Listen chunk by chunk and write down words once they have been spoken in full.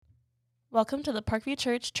Welcome to the Parkview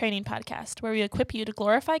Church Training Podcast, where we equip you to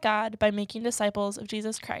glorify God by making disciples of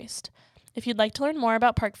Jesus Christ. If you'd like to learn more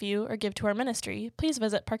about Parkview or give to our ministry, please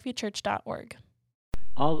visit parkviewchurch.org.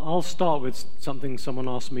 I'll start with something someone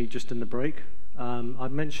asked me just in the break. I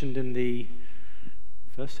mentioned in the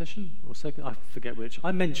first session or second, I forget which.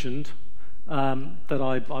 I mentioned that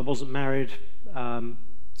I wasn't married.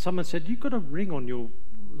 Someone said, "You've got a ring on your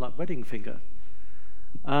wedding finger,"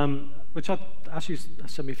 which I actually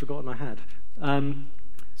semi-forgotten I had.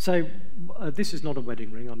 This is not a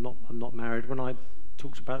wedding ring. I'm not married. When I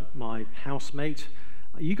talked about my housemate,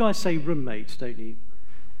 you guys say roommate, don't you?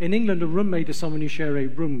 In England, a roommate is someone you share a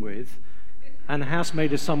room with, and a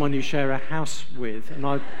housemate is someone you share a house with. And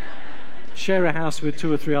I share a house with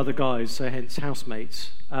 2 or 3 other guys, so hence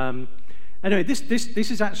housemates. Anyway,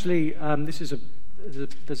 this is actually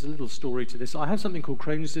there's a little story to this. I have something called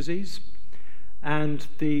Crohn's disease, and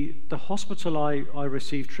the hospital I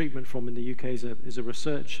received treatment from in the UK is a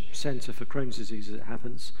research centre for Crohn's disease, as it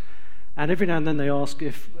happens. And every now and then they ask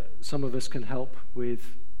if some of us can help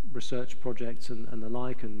with research projects and the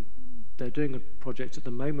like, and they're doing a project at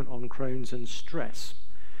the moment on Crohn's and stress.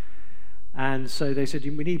 And so they said,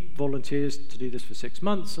 we need volunteers to do this for 6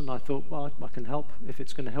 months, and I thought, well, I can help. If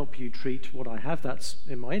it's going to help you treat what I have, that's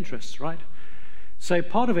in my interests, right? So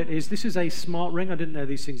part of it is, this is a smart ring. I didn't know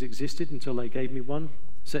these things existed until they gave me one.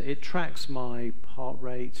 So it tracks my heart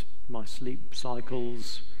rate, my sleep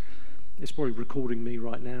cycles. It's probably recording me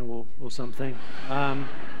right now or something.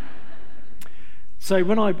 So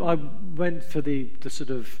when I went for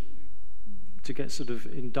to get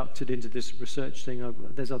inducted into this research thing,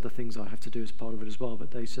 there's other things I have to do as part of it as well,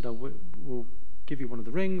 but they said, we'll give you one of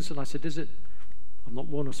the rings. And I said, I've not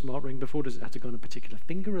worn a smart ring before. Does it have to go on a particular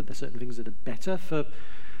finger? Are there certain things that are better for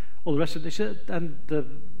all the rest of this? And the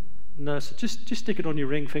nurse said, just stick it on your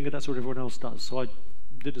ring finger. That's what everyone else does. So I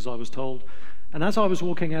did as I was told. And as I was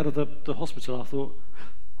walking out of the hospital, I thought,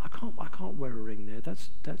 I can't wear a ring there.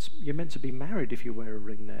 That's you're meant to be married if you wear a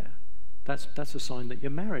ring there. That's a sign that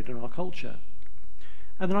you're married in our culture.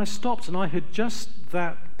 And then I stopped, and I had just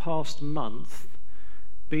that past month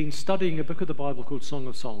been studying a book of the Bible called Song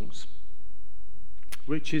of Songs,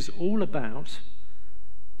 which is all about,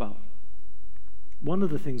 well, one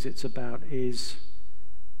of the things it's about is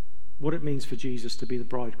what it means for Jesus to be the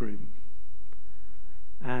bridegroom.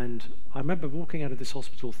 And I remember walking out of this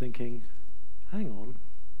hospital thinking, hang on,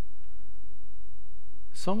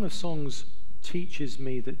 Song of Songs teaches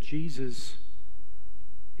me that Jesus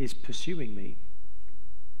is pursuing me,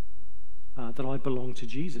 that I belong to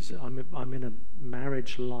Jesus. I'm in a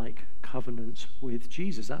marriage-like covenant with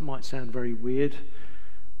Jesus. That might sound very weird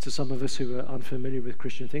to some of us who are unfamiliar with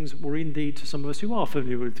Christian things, or indeed to some of us who are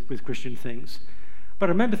familiar with Christian things. But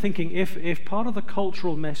I remember thinking, if part of the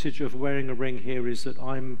cultural message of wearing a ring here is that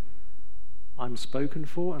I'm spoken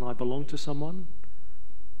for and I belong to someone,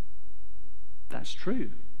 that's true.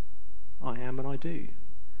 I am and I do.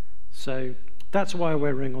 So that's why I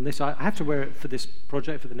wear a ring on this. I have to wear it for this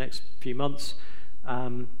project for the next few months.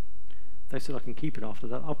 They said I can keep it after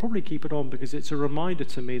that. I'll probably keep it on because it's a reminder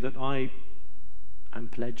to me that I am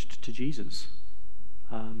pledged to Jesus.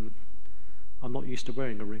 I'm not used to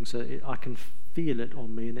wearing a ring, so I can feel it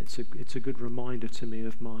on me, and it's a good reminder to me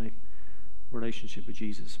of my relationship with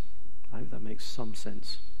Jesus. I hope that makes some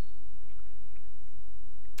sense.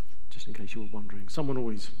 Just in case you were wondering. Someone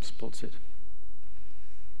always spots it.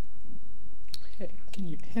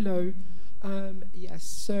 Hello. Yes,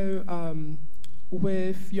 so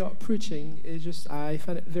with your preaching, I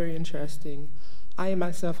find it very interesting. I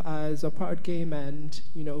myself, as a proud gay man,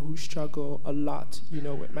 who struggle a lot,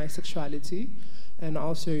 with my sexuality, and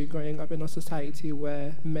also growing up in a society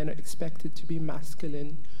where men are expected to be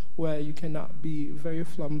masculine, where you cannot be very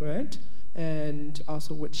flamboyant, and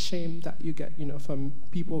also with shame that you get, from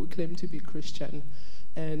people who claim to be Christian,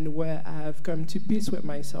 and where I've come to peace with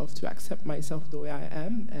myself, to accept myself the way I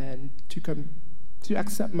am, and to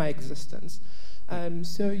accept my existence.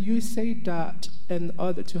 So you say that in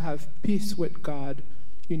order to have peace with God,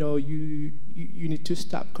 you need to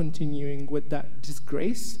stop continuing with that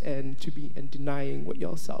disgrace and to be in denying with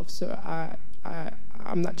yourself. So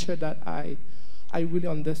I'm not sure that I really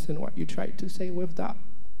understand what you tried to say with that.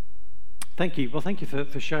 Thank you. Well, thank you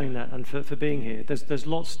for sharing that and for being here. There's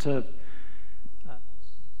lots to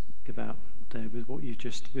think about there with what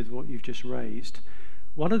you've just raised.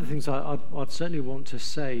 One of the things I'd certainly want to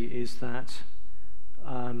say is that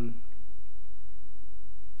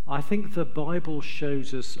I think the Bible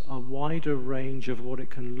shows us a wider range of what it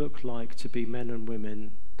can look like to be men and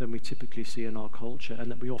women than we typically see in our culture, and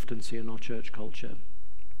that we often see in our church culture.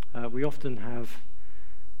 We often have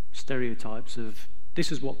stereotypes of,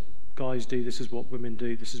 this is what guys do, this is what women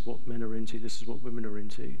do, this is what men are into, this is what women are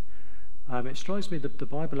into. It strikes me that the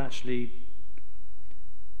Bible actually,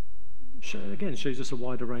 shows us a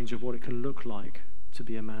wider range of what it can look like to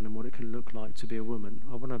be a man and what it can look like to be a woman.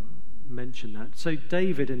 I want to mention that. So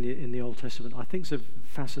David in the Old Testament, I think, is a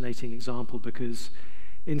fascinating example because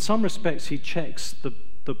in some respects he checks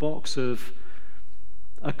the box of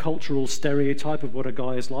a cultural stereotype of what a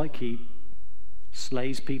guy is like. He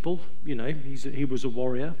slays people, he was a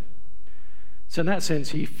warrior. So in that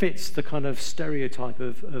sense, he fits the kind of stereotype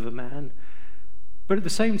of a man. But at the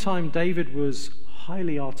same time, David was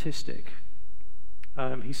highly artistic.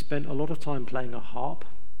 He spent a lot of time playing a harp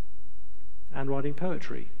and writing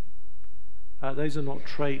poetry. Those are not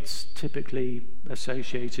traits typically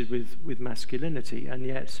associated with masculinity, and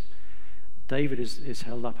yet David is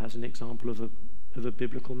held up as an example of a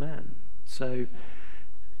biblical man. So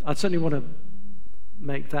I certainly want to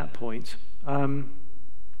make that point.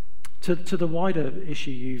 To the wider issue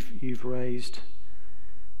you've raised,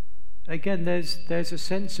 again, there's a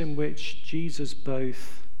sense in which Jesus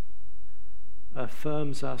both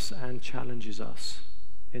affirms us and challenges us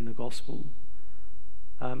in the gospel.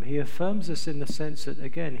 He affirms us in the sense that,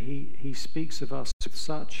 again, he speaks of us with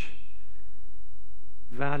such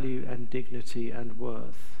value and dignity and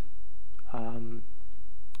worth.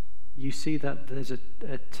 You see that there's a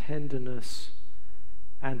tenderness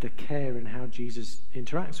and a care in how Jesus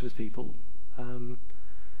interacts with people. And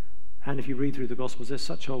if you read through the Gospels, there's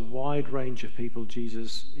such a wide range of people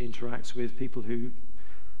Jesus interacts with, people who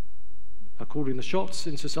are calling the shots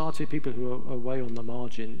in society, people who are way on the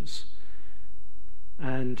margins.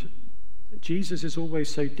 And Jesus is always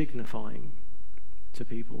so dignifying to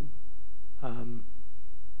people.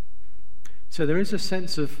 So there is a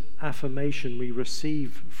sense of affirmation we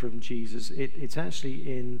receive from Jesus. It's actually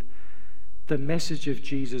in the message of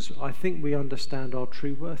Jesus, I think we understand our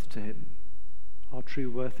true worth to him, our true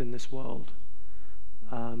worth in this world.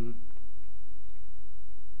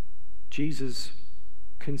 Jesus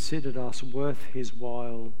considered us worth his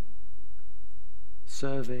while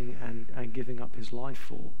serving and giving up his life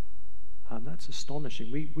for. That's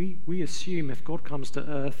astonishing. We assume if God comes to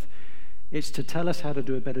earth, it's to tell us how to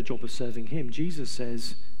do a better job of serving him. Jesus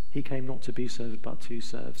says he came not to be served but to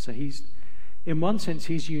serve. So in one sense,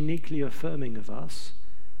 he's uniquely affirming of us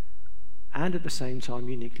and at the same time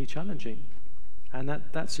uniquely challenging. And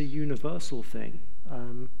that's a universal thing.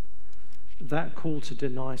 That call to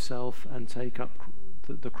deny self and take up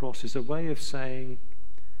the cross is a way of saying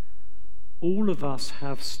all of us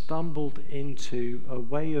have stumbled into a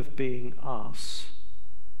way of being us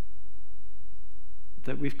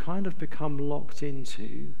that we've kind of become locked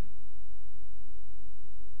into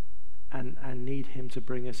and need him to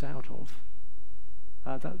bring us out of.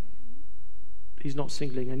 That he's not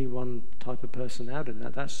singling any one type of person out in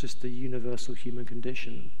that. That's just the universal human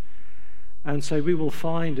condition. And so we will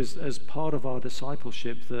find as part of our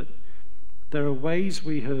discipleship that there are ways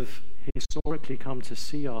we have historically come to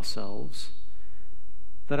see ourselves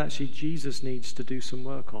that actually Jesus needs to do some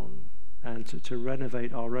work on and to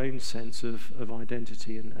renovate our own sense of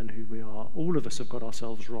identity and who we are. All of us have got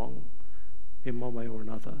ourselves wrong in one way or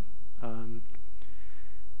another.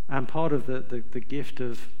 And part of the gift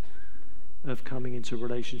of coming into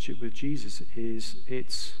relationship with Jesus is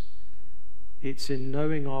it's in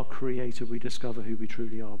knowing our Creator we discover who we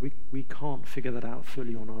truly are. We can't figure that out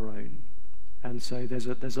fully on our own. And so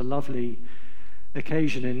there's a lovely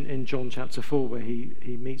occasion in John chapter 4 where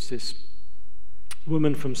he meets this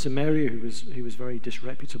woman from Samaria who was very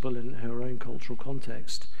disreputable in her own cultural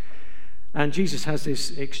context. And Jesus has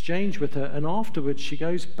this exchange with her, and afterwards she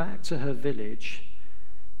goes back to her village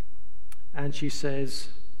and she says,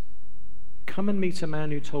 "Come and meet a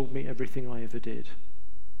man who told me everything I ever did.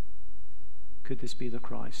 Could this be the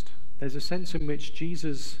Christ?" There's a sense in which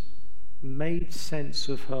Jesus made sense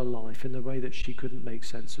of her life in the way that she couldn't make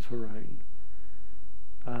sense of her own.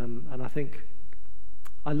 And I think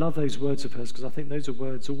I love those words of hers because I think those are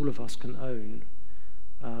words all of us can own.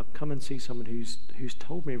 Come and see someone who's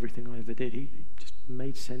told me everything I ever did. He just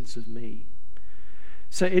made sense of me.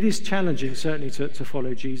 So it is challenging, certainly, to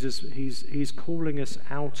follow Jesus. He's calling us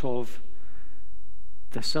out of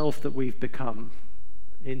the self that we've become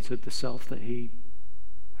into the self that he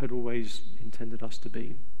had always intended us to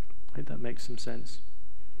be. I hope that makes some sense.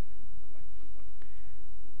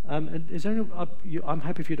 Is there I'm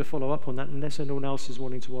happy for you to follow up on that unless anyone else is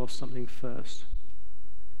wanting to ask something first.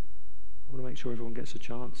 I want to make sure everyone gets a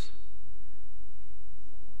chance.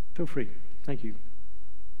 Feel free. Thank you.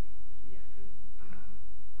 Yeah,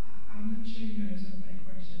 I'm not sure you answered my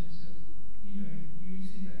question. So, you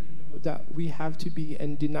say that, that we have to be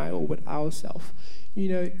in denial with ourselves.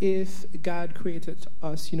 If God created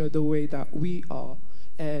us, the way that we are,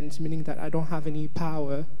 and meaning that I don't have any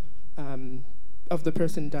power of the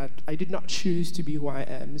person that I did not choose to be who I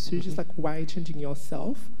am. So it's just like, why changing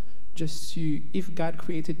yourself? If God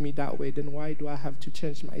created me that way, then why do I have to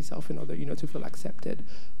change myself in order, to feel accepted?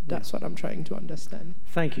 That's what I'm trying to understand.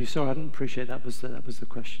 Thank you. Sorry, I didn't appreciate that was the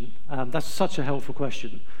question. That's such a helpful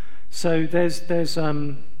question. So there's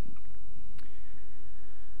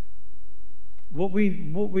what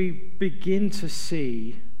we begin to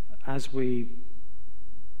see as we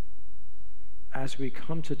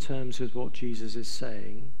come to terms with what Jesus is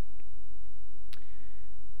saying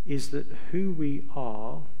is that who we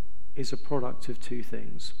are is a product of two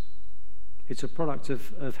things. It's a product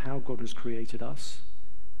of how God has created us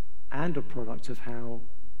and a product of how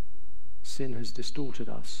sin has distorted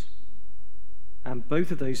us. And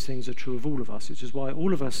both of those things are true of all of us, which is why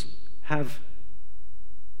all of us have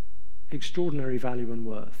extraordinary value and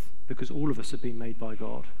worth, because all of us have been made by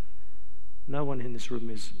God. No one in this room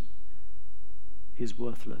is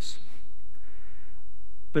worthless.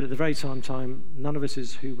 But at the very same time, none of us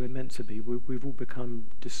is who we're meant to be. We've all become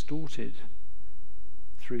distorted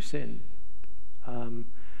through sin.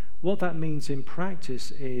 What that means in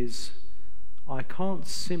practice is I can't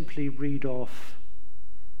simply read off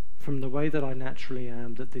from the way that I naturally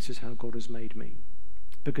am that this is how God has made me.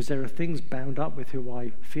 Because there are things bound up with who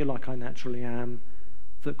I feel like I naturally am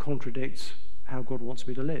that contradict how God wants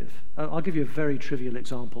me to live. I'll give you a very trivial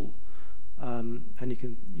example. And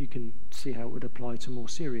you can see how it would apply to more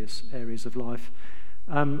serious areas of life.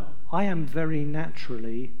 I am very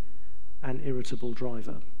naturally an irritable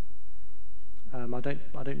driver. I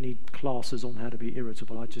don't need classes on how to be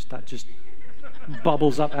irritable. That just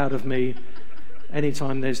bubbles up out of me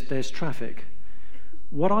anytime there's traffic.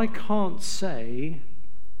 What I can't say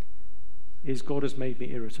is God has made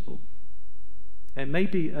me irritable. It may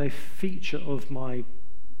be a feature of my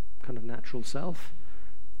kind of natural self.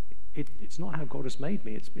 It's not how God has made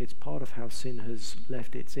me. It's part of how sin has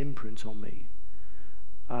left its imprint on me.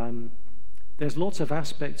 There's lots of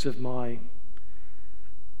aspects of my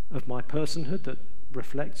personhood that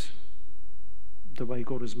reflect the way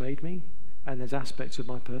God has made me, and there's aspects of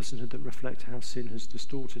my personhood that reflect how sin has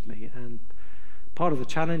distorted me. And part of the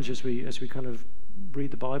challenge as we kind of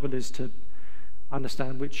read the Bible is to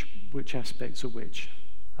understand which aspects are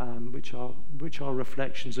which are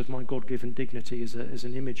reflections of my God-given dignity as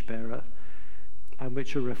an image bearer, and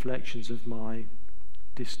which are reflections of my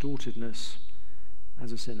distortedness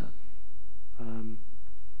as a sinner.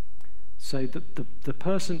 So the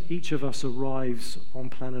person each of us arrives on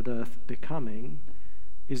planet Earth becoming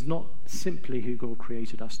is not simply who God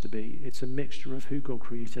created us to be. It's a mixture of who God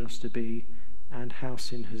created us to be and how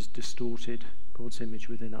sin has distorted God's image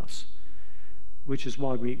within us. Which is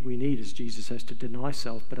why we need, as Jesus says, to deny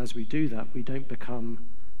self, but as we do that, we don't become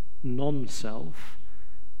non-self,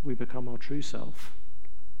 we become our true self.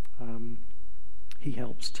 He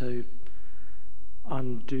helps to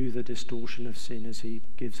undo the distortion of sin as he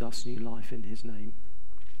gives us new life in his name.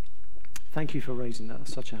 Thank you for raising that.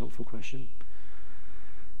 That's such a helpful question.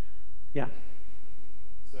 Yeah.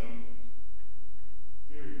 So,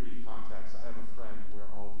 very brief context. I have a friend where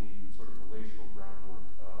all the sort of relational groundwork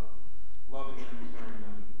of loving them, caring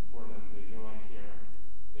them, for them, they know I care.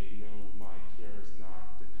 They know my care is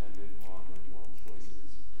not dependent on their moral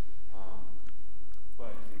choices.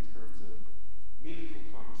 But in terms of meaningful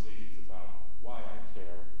conversations about why I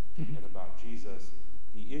care and about Jesus,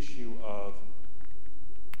 the issue of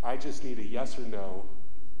I just need a yes or no,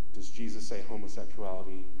 does Jesus say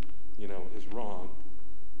homosexuality, is wrong,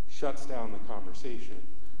 shuts down the conversation.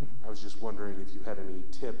 I was just wondering if you had any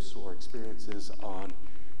tips or experiences on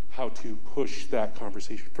how to push that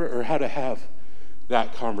conversation, or how to have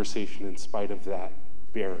that conversation in spite of that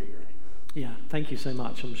barrier. Yeah, thank you so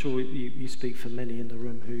much. I'm sure you speak for many in the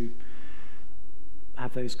room who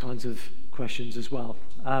have those kinds of questions as well.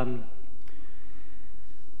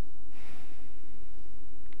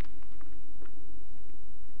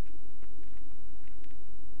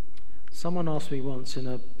 Someone asked me once in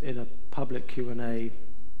a public Q&A,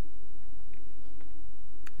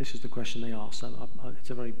 this is the question they asked.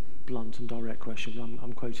 It's a very blunt and direct question.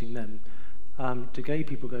 I'm quoting them. Do gay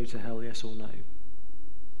people go to hell, yes or no?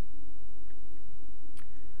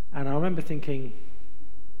 And I remember thinking,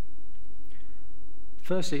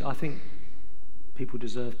 firstly, I think people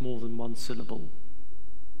deserve more than one syllable.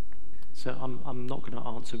 So I'm not going to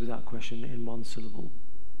answer with that question in one syllable.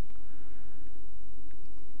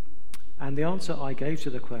 And the answer I gave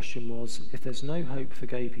to the question was, if there's no hope for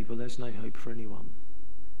gay people, there's no hope for anyone.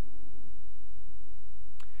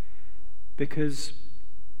 Because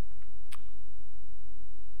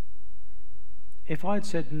if I'd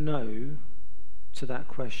said no to that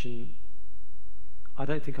question, I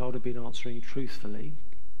don't think I would have been answering truthfully.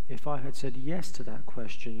 If I had said yes to that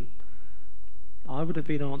question, I would have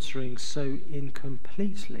been answering so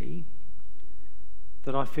incompletely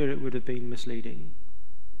that I fear it would have been misleading.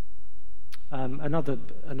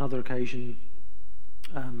 Another occasion,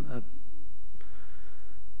 a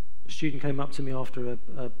student came up to me after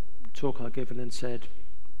a talk I'd given and said,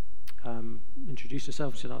 introduced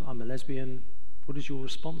herself and said, I'm a lesbian. What is your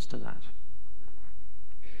response to that?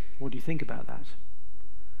 What do you think about that?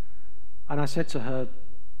 And I said to her,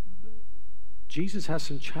 Jesus has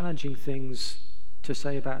some challenging things to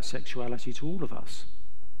say about sexuality to all of us.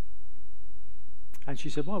 And she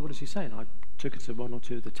said, well, what does he say? And I took her to one or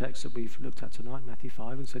two of the texts that we've looked at tonight, Matthew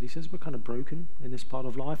 5, and said, he says, we're kind of broken in this part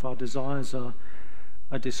of life. Our desires are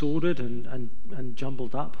disordered and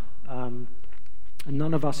jumbled up. And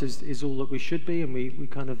none of us is all that we should be, and we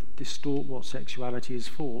kind of distort what sexuality is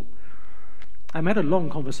for. I had a long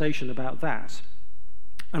conversation about that,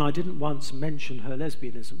 and I didn't once mention her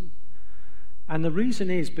lesbianism. And the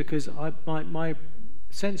reason is because my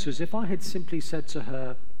sense was, if I had simply said to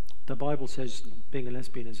her, the Bible says being a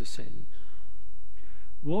lesbian is a sin,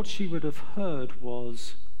 what she would have heard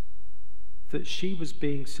was that she was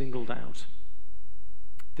being singled out,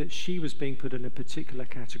 that she was being put in a particular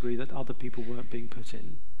category that other people weren't being put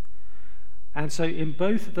in. And so in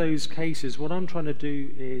both of those cases, what I'm trying to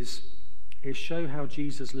do is show how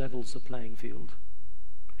Jesus levels the playing field.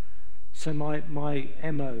 So my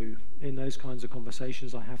MO in those kinds of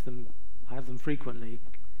conversations, I have them frequently,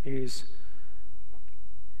 is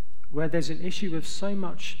where there's an issue of so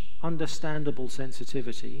much understandable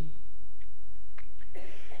sensitivity,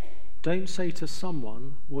 don't say to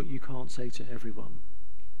someone what you can't say to everyone.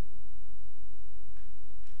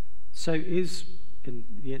 So is, in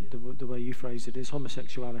the way you phrase it, is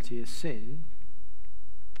homosexuality a sin?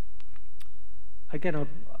 Again,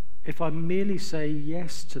 if I merely say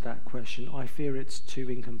yes to that question, I fear it's too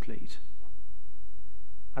incomplete.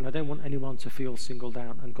 And I don't want anyone to feel singled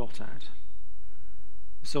out and got at.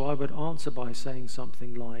 So I would answer by saying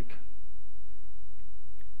something like,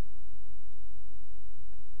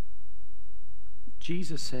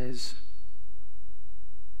 Jesus says,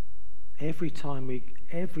 every time we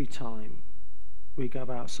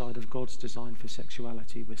go outside of God's design for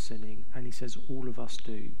sexuality, we're sinning. And he says all of us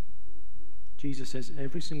do. Jesus says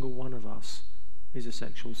every single one of us is a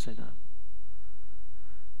sexual sinner.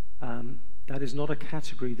 That is not a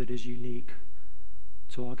category that is unique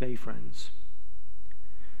to our gay friends.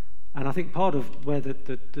 And I think part of where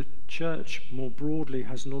the church more broadly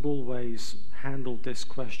has not always handled this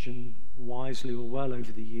question wisely or well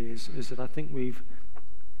over the years is that I think we've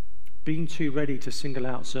been too ready to single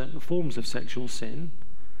out certain forms of sexual sin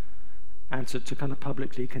and to kind of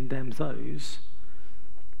publicly condemn those.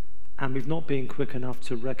 And we've not been quick enough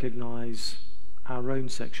to recognize our own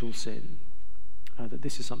sexual sin, that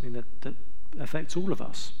this is something that affects all of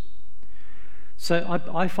us. So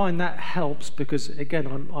I find that helps because,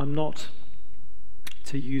 again, I'm not,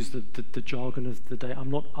 to use the jargon of the day, I'm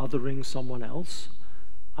not othering someone else.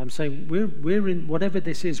 I'm saying we're in, whatever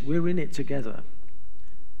this is, we're in it together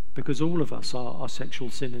because all of us are sexual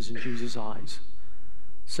sinners in Jesus' eyes.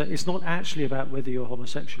 So it's not actually about whether you're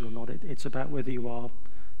homosexual or not, it's about whether you are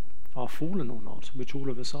fallen or not, which all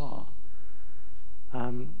of us are.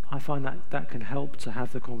 I find that can help to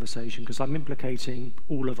have the conversation because I'm implicating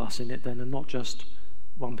all of us in it then and not just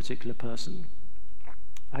one particular person.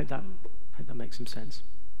 I hope that makes some sense.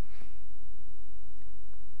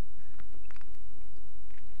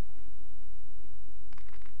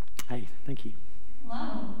 Hey, thank you.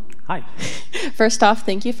 Hello. Hi. First off,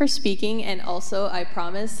 thank you for speaking, and also I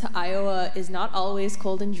promise Iowa is not always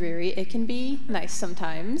cold and dreary. It can be nice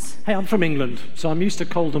sometimes. Hey, I'm from England, so I'm used to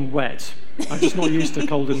cold and wet. I'm just not used to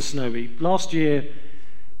cold and snowy. Last year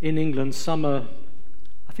in England, I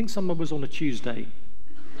think summer was on a Tuesday.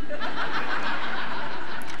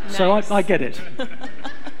 Nice. So I get it.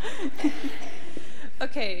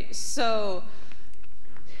 Okay, so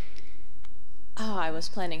I was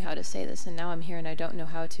planning how to say this, and now I'm here and I don't know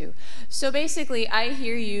how to. So basically, I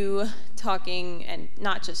hear you talking, and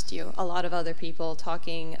not just you, a lot of other people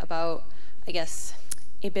talking about, I guess,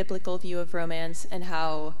 a biblical view of romance and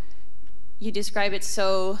how you describe it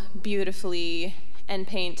so beautifully and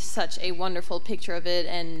paint such a wonderful picture of it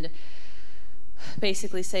and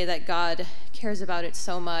basically say that God cares about it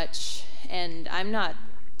so much. And I'm not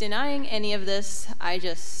denying any of this.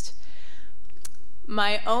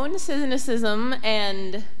 My own cynicism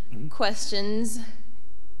and questions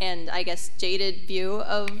and I guess jaded view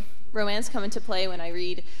of romance come into play when I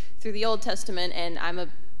read through the Old Testament, and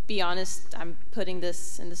be honest, I'm putting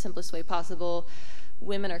this in the simplest way possible.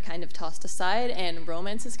 Women are kind of tossed aside, and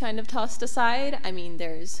romance is kind of tossed aside. I mean,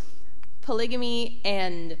 there's polygamy,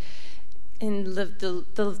 and in the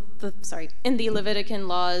Levitican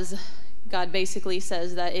laws, God basically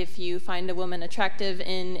says that if you find a woman attractive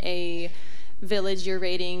in a village you're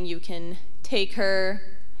raiding, you can take her.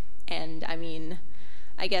 And I mean,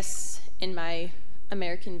 I guess in my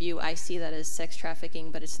American view, I see that as sex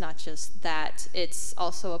trafficking, but it's not just that. It's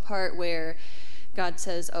also a part where God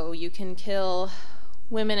says, oh, you can kill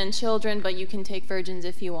women and children, but you can take virgins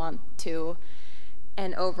if you want to.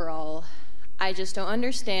 And overall, I just don't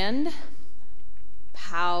understand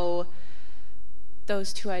how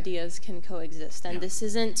those two ideas can coexist. And this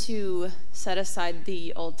isn't to set aside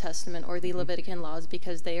the Old Testament or the Levitican laws,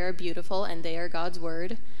 because they are beautiful and they are God's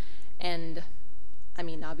word. And I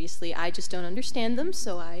mean, obviously, I just don't understand them,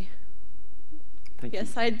 so I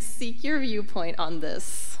guess I'd seek your viewpoint on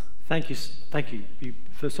this. Thank you.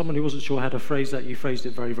 For someone who wasn't sure how to phrase that, you phrased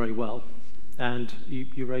it very, very well. And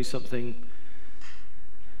you raised something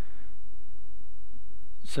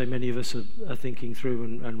so many of us are thinking through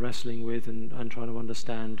and wrestling with and trying to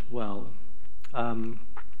understand well.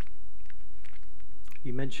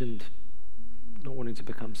 You mentioned not wanting to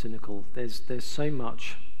become cynical. There's so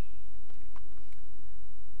much.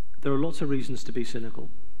 There are lots of reasons to be cynical.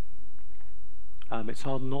 It's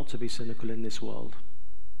hard not to be cynical in this world.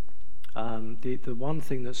 The one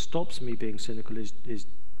thing that stops me being cynical is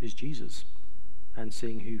Jesus and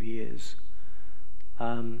seeing who he is.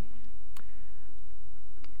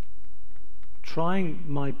 Trying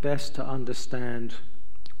my best to understand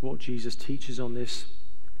what Jesus teaches on this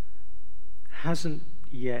hasn't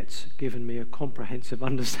yet given me a comprehensive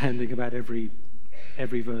understanding about every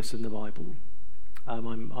verse in the Bible.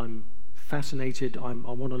 I'm fascinated. I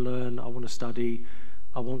want to learn. I want to study.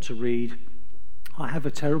 I want to read. I have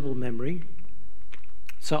a terrible memory,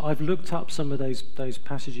 so I've looked up some of those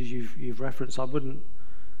passages you've referenced. I wouldn't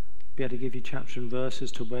be able to give you chapter and verse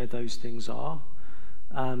as to where those things are.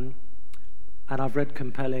 And I've read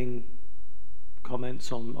compelling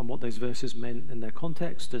comments on what those verses meant in their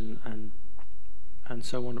context and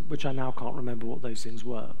so on, which I now can't remember what those things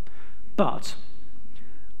were. But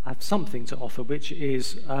I have something to offer, which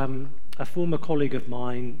is a former colleague of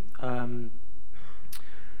mine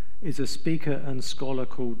is a speaker and scholar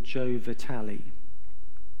called Joe Vitale,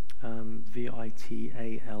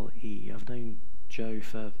 Vitale. I've known Jo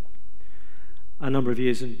for a number of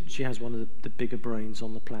years, and she has one of the bigger brains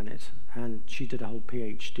on the planet, and she did a whole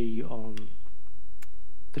PhD on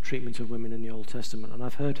the treatment of women in the Old Testament, and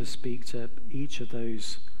I've heard her speak to each of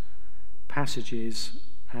those passages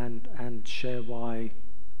and share why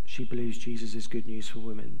she believes Jesus is good news for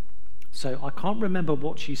women. So I can't remember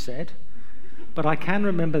what she said, but I can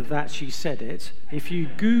remember that she said it. If you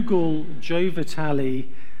Google Joe Vitale,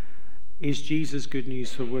 is Jesus good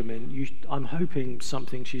news for women? I'm hoping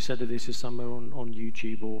something she said of this is somewhere on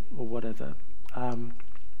YouTube or whatever.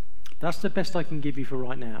 That's the best I can give you for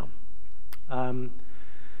right now.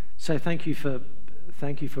 So thank you for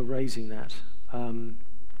raising that.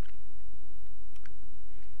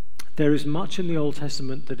 There is much in the Old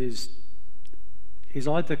Testament that is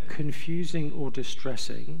either confusing or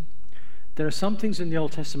distressing. There are some things in the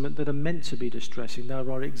Old Testament that are meant to be distressing. There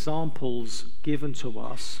are examples given to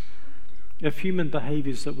us of human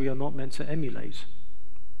behaviors that we are not meant to emulate,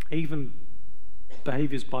 even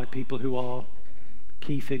behaviors by people who are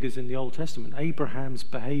key figures in the Old Testament. Abraham's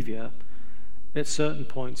behavior at certain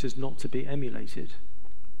points is not to be emulated.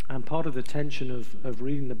 And part of the tension of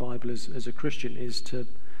reading the Bible as a Christian is to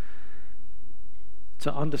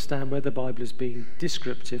understand where the Bible is being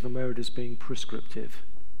descriptive and where it is being prescriptive.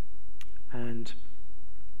 And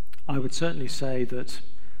I would certainly say that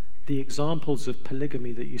the examples of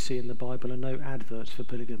polygamy that you see in the Bible are no advert for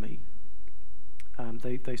polygamy.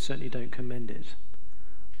 They certainly don't commend it.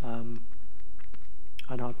 And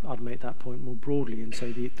I'd make that point more broadly and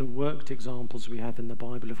say the worked examples we have in the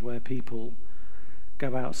Bible of where people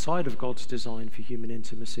go outside of God's design for human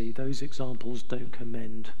intimacy, those examples don't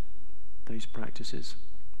commend those practices.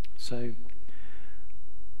 So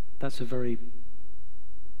that's a very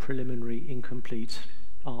preliminary, incomplete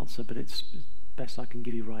answer, but it's best I can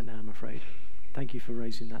give you right now, I'm afraid. Thank you for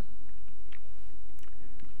raising that.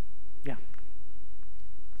 Yeah.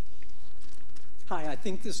 Hi, I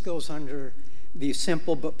think this goes under the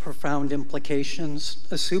simple but profound implications.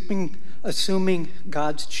 Assuming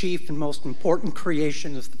God's chief and most important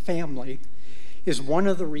creation is the family is one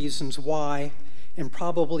of the reasons why, and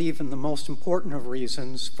probably even the most important of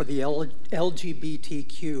reasons, for the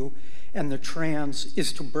LGBTQ and the trans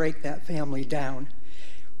is to break that family down.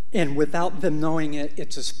 And without them knowing it,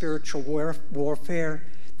 it's a spiritual warfare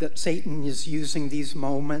that Satan is using these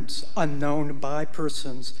moments unknown by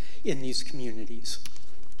persons in these communities.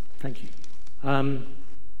 Thank you.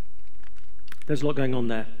 There's a lot going on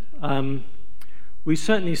there. We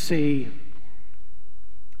certainly see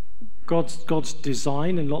God's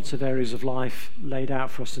design in lots of areas of life laid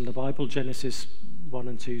out for us in the Bible. Genesis 1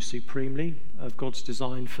 and 2 supremely, of God's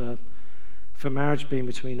design for marriage being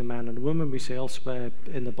between a man and a woman. We see elsewhere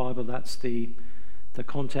in the Bible that's the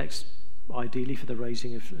context, ideally, for the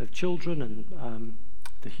raising of children and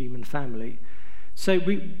the human family. So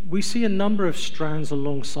we see a number of strands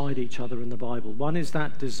alongside each other in the Bible. One is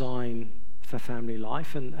that design for family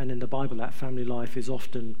life, and in the Bible that family life is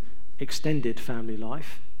often extended family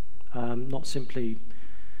life, not simply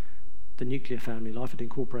the nuclear family life. It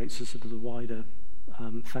incorporates the sort of the wider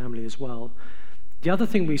family as well. The other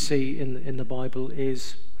thing we see in the Bible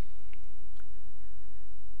is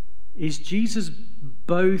Jesus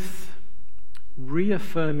both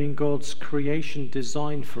reaffirming God's creation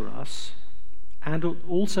design for us, and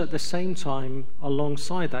also at the same time,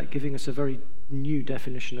 alongside that, giving us a very new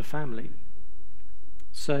definition of family.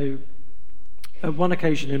 So, at one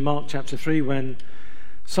occasion in Mark chapter 3, when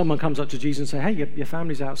someone comes up to Jesus and says, "Hey, your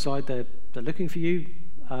family's outside, they're looking for you,"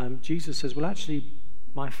 Jesus says, "Well, actually,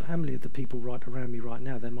 my family are the people right around me right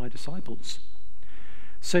now. They're my disciples."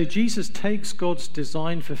 So Jesus takes God's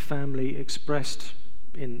design for family expressed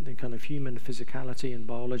in the kind of human physicality and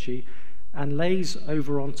biology and lays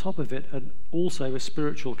over on top of it also a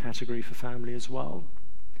spiritual category for family as well.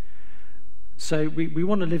 So we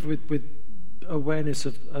want to live with awareness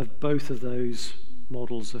of both of those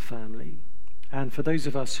models of family. And for those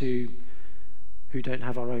of us who don't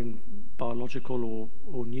have our own biological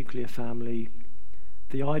or nuclear family,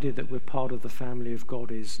 the idea that we're part of the family of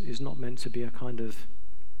God is not meant to be a kind of,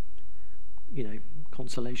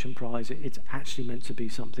 consolation prize. It's actually meant to be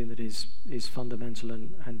something that is fundamental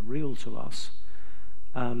and real to us.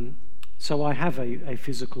 So I have a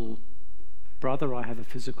physical brother, I have a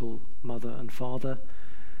physical mother and father,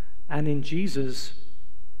 and in Jesus,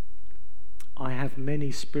 I have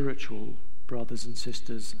many spiritual brothers and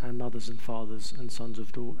sisters and mothers and fathers and sons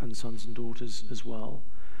and daughters as well.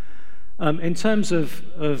 In terms of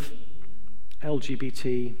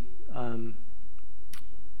LGBT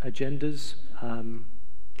agendas,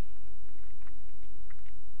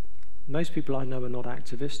 most people I know are not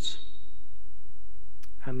activists,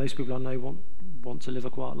 and most people I know want to live a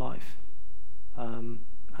quiet life, and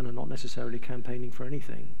are not necessarily campaigning for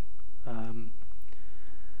anything.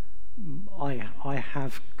 I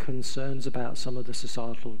have concerns about some of the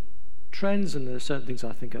societal trends, and there are certain things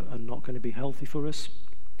I think are not going to be healthy for us.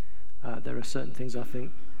 There are certain things I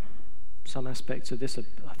think, some aspects of this are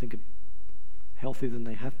healthier than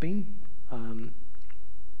they have been.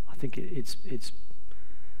 I think it's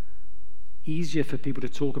easier for people to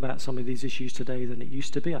talk about some of these issues today than it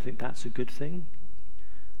used to be. I think that's a good thing.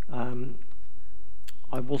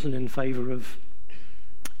 I wasn't in favour of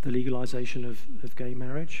the legalisation of gay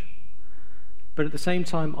marriage, but at the same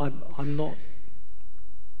time, I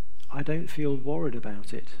don't feel worried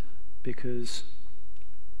about it, because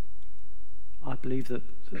I believe that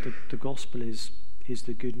the gospel is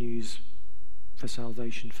the good news for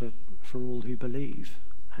salvation for all who believe.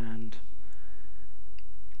 And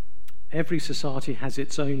every society has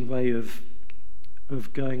its own way of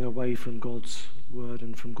going away from God's word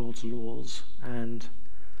and from God's laws, and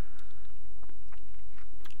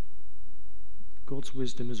God's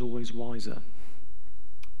wisdom is always wiser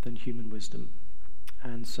than human wisdom.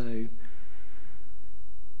 And so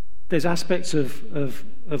there's aspects of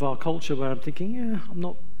our culture where I'm thinking,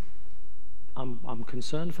 I'm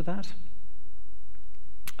concerned for that.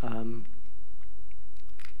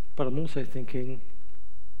 But I'm also thinking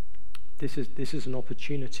this is an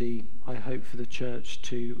opportunity, I hope, for the church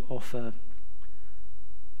to offer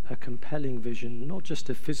a compelling vision, not just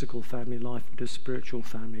of physical family life, but of spiritual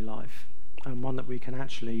family life, and one that we can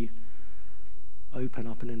actually open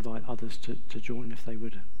up and invite others to join if they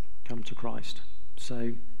would come to Christ.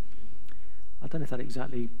 So I don't know if that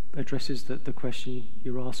exactly addresses the question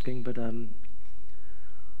you're asking, but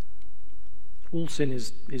all sin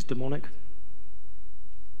is demonic.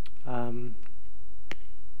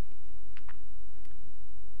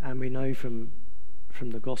 And we know from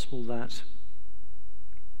the gospel that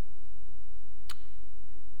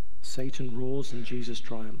Satan roars and Jesus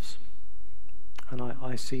triumphs. And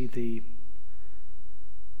I see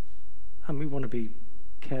and we want to be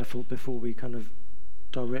careful before we kind of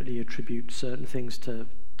directly attribute certain things to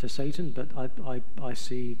Satan, but I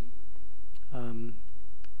see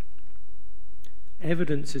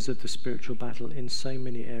evidences of the spiritual battle in so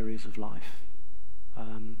many areas of life.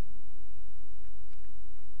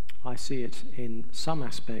 I see it in some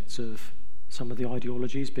aspects of some of the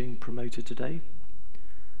ideologies being promoted today,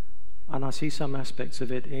 and I see some aspects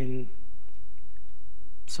of it in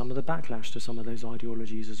some of the backlash to some of those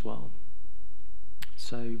ideologies as well.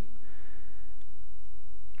 So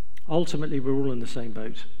ultimately, we're all in the same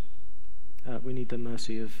boat. We need the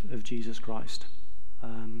mercy of Jesus Christ.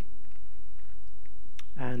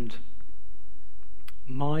 And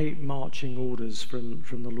my marching orders from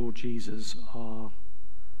the Lord Jesus are: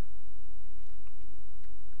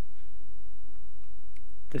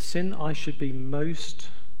 the sin I should be most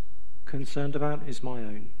concerned about is my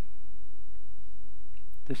own.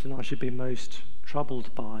 The sin I should be most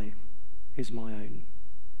troubled by is my own.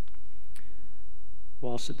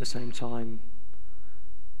 Whilst at the same time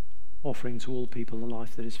offering to all people the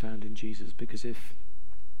life that is found in Jesus. Because if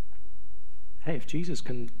Jesus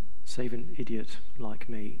can save an idiot like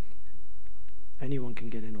me, anyone can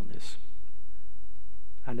get in on this.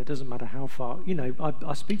 And it doesn't matter how far,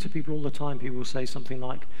 I speak to people all the time. People will say something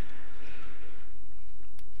like,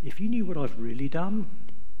 if you knew what I've really done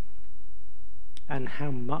and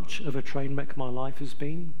how much of a train wreck my life has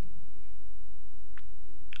been,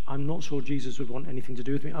 I'm not sure Jesus would want anything to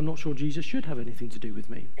do with me. I'm not sure Jesus should have anything to do with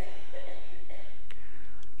me.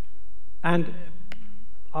 And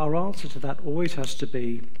our answer to that always has to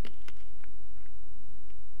be,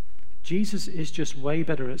 Jesus is just way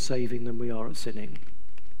better at saving than we are at sinning.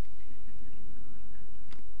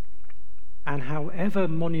 And however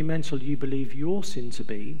monumental you believe your sin to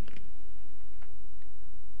be,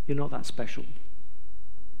 you're not that special.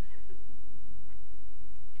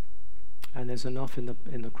 And there's enough in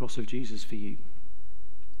the cross of Jesus for you.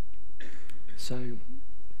 So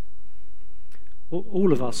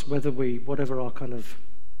all of us, whatever our kind of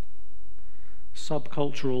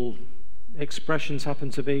subcultural expressions happen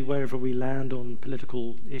to be, wherever we land on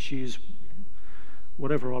political issues,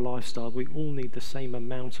 whatever our lifestyle, we all need the same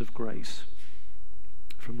amount of grace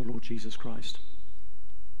from the Lord Jesus Christ.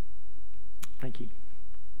 Thank you.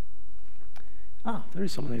 There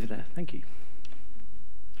is someone over there. Thank you.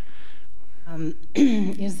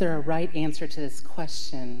 Is there a right answer to this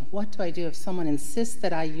question? What do I do if someone insists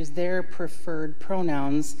that I use their preferred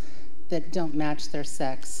pronouns that don't match their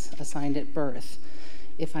sex assigned at birth?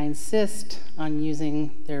 If I insist on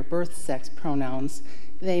using their birth sex pronouns,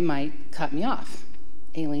 they might cut me off.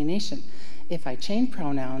 Alienation. If I change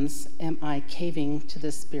pronouns, am I caving to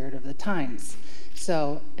the spirit of the times?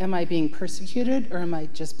 So am I being persecuted, or am I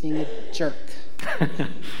just being a jerk?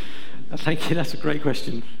 Thank you. That's a great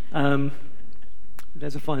question.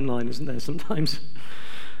 There's a fine line, isn't there, sometimes?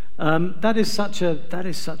 That is such a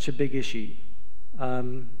big issue.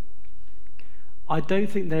 I don't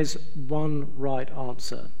think there's one right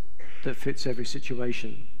answer that fits every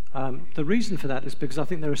situation. The reason for that is because I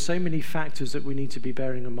think there are so many factors that we need to be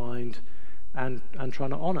bearing in mind and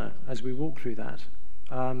trying to honour as we walk through that.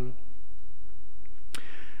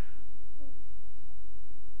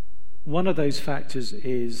 One of those factors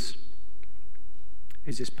is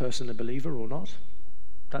this person a believer or not?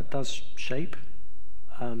 That does shape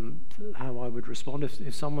how I would respond.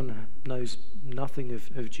 If someone knows nothing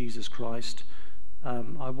of Jesus Christ,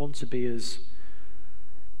 I want to be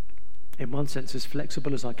in one sense, as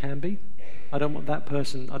flexible as I can be. I don't want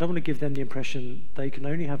to give them the impression they can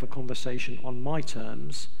only have a conversation on my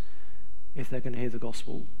terms if they're going to hear the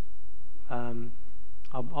gospel. I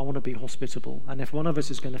want to be hospitable. And if one of us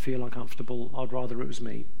is going to feel uncomfortable, I'd rather it was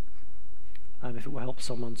me. If it will help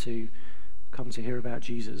someone to come to hear about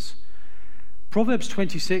Jesus. Proverbs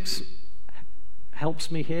 26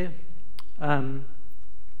 helps me here.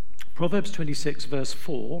 Proverbs 26 verse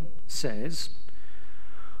 4 says,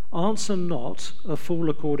 "Answer not a fool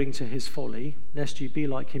according to his folly, lest you be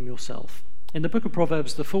like him yourself." In the book of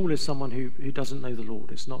Proverbs, the fool is someone who doesn't know the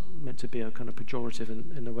Lord. It's not meant to be a kind of pejorative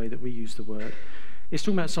in the way that we use the word. It's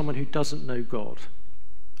talking about someone who doesn't know God.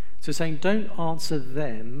 So saying, don't answer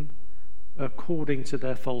them according to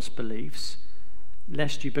their false beliefs,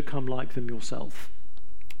 lest you become like them yourself.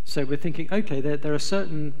 So we're thinking, okay, there are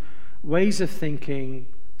certain ways of thinking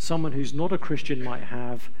someone who's not a Christian might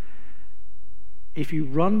have. If you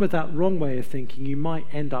run with that wrong way of thinking, you might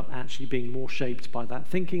end up actually being more shaped by that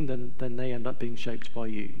thinking than they end up being shaped by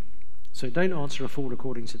you. So don't answer a fool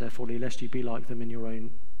according to their folly, lest you be like them in your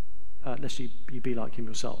own, lest you be like him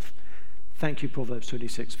yourself. Thank you, Proverbs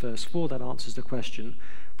 26 verse 4. That answers the question.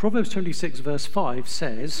 Proverbs 26 verse 5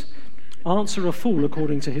 says, "Answer a fool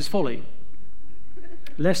according to his folly,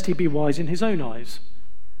 lest he be wise in his own eyes."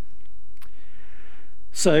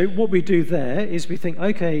 So what we do there is we think,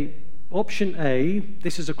 okay, option A,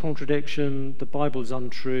 this is a contradiction, the Bible is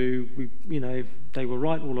untrue, they were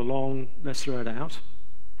right all along, let's throw it out.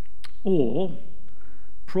 Or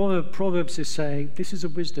Proverbs is saying this is a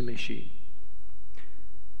wisdom issue.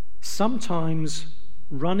 Sometimes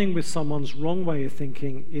running with someone's wrong way of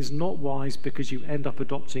thinking is not wise because you end up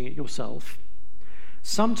adopting it yourself.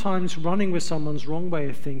 Sometimes running with someone's wrong way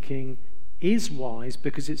of thinking is wise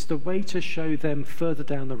because it's the way to show them further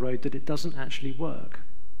down the road that it doesn't actually work.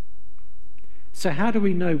 So how do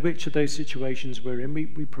we know which of those situations we're in? We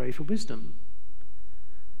pray for wisdom.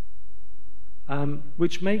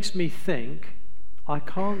 Which makes me think I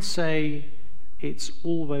can't say it's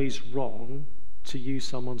always wrong to use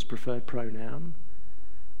someone's preferred pronoun,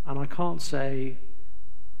 and I can't say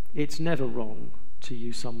it's never wrong to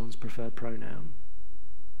use someone's preferred pronoun.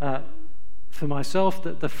 For myself,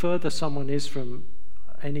 the further someone is from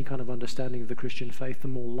any kind of understanding of the Christian faith, the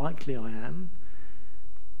more likely I am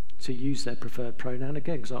to use their preferred pronoun,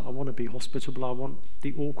 again, because I want to be hospitable. I want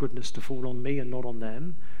the awkwardness to fall on me and not on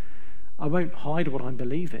them. I won't hide what I'm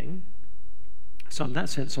believing. So in that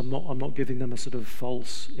sense, I'm not giving them a sort of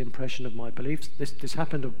false impression of my beliefs. This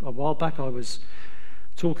happened a while back. I was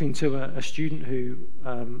talking to a student who,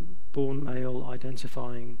 born male,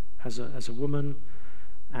 identifying as a woman,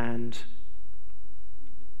 and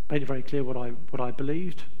made it very clear what I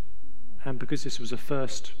believed. And because this was a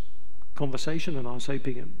first conversation, and I was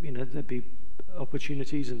hoping there'd be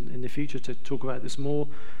opportunities in the future to talk about this more,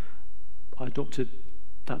 I adopted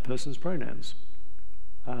that person's pronouns.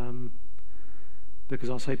 Because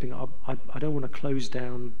I was hoping I don't want to close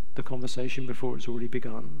down the conversation before it's already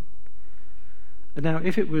begun. And now,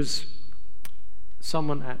 if it was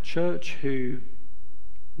someone at church who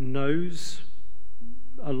knows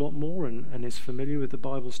a lot more and is familiar with the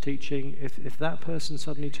Bible's teaching, if that person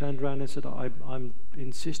suddenly turned around and said, I'm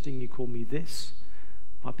insisting you call me this,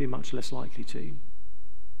 I'd be much less likely to.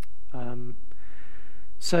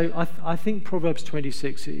 So I think Proverbs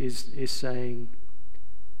 26 is saying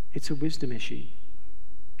it's a wisdom issue.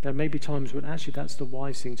 There may be times when actually that's the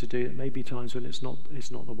wise thing to do. There may be times when it's not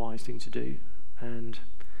the wise thing to do. And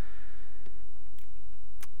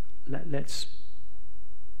let's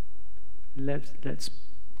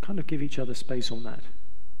kind of give each other space on that.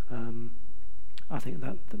 I think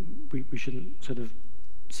that we shouldn't sort of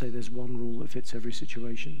say there's one rule that fits every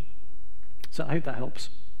situation. So I hope that helps.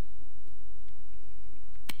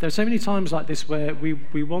 There are so many times like this where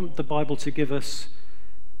we want the Bible to give us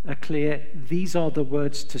a clear, these are the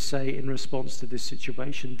words to say in response to this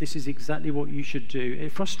situation. This is exactly what you should do.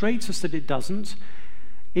 It frustrates us that it doesn't.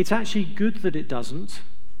 It's actually good that it doesn't,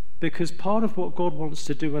 because part of what God wants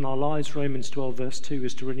to do in our lives, Romans 12 verse 2,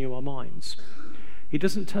 is to renew our minds. He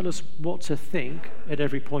doesn't tell us what to think at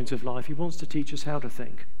every point of life. He wants to teach us how to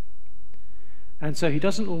think. And so he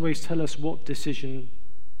doesn't always tell us what decision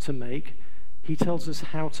to make. He tells us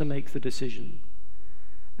how to make the decision.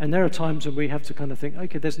 And there are times when we have to kind of think,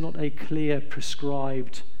 okay, there's not a clear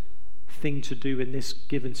prescribed thing to do in this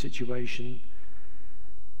given situation.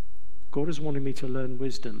 God is wanting me to learn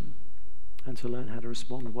wisdom and to learn how to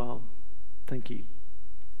respond well. Thank you.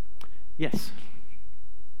 Yes? So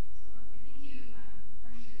I think you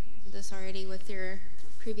partially answered this already with your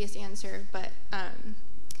previous answer, but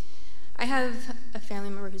I have a family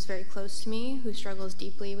member who's very close to me who struggles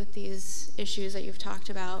deeply with these issues that you've talked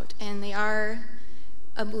about, and they are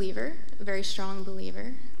a believer, a very strong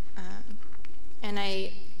believer, and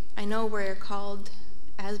I know we're called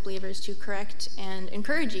as believers to correct and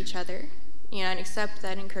encourage each other, and accept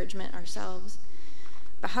that encouragement ourselves.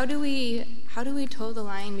 But how do we toe the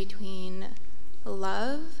line between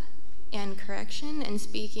love and correction and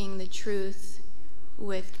speaking the truth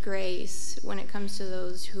with grace when it comes to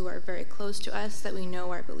those who are very close to us that we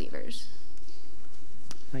know are believers?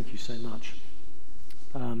 Thank you so much.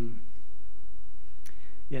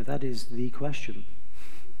 Yeah, that is the question.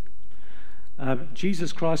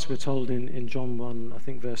 Jesus Christ, we're told in John 1, I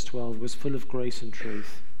think verse 12, was full of grace and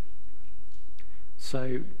truth.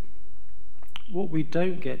 So what we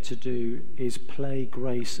don't get to do is play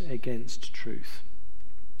grace against truth.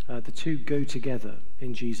 The two go together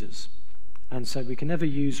in Jesus. And so we can never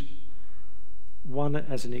use one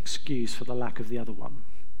as an excuse for the lack of the other one.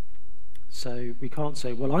 So we can't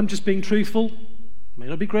say, well, I'm just being truthful. May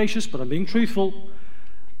not be gracious, but I'm being truthful.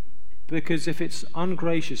 Because if it's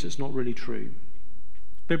ungracious, it's not really true.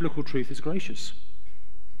 Biblical truth is gracious.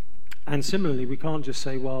 And similarly, we can't just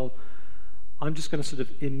say, well, I'm just going to sort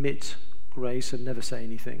of emit grace and never say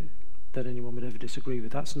anything that anyone would ever disagree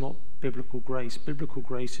with. That's not biblical grace. Biblical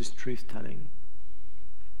grace is truth-telling.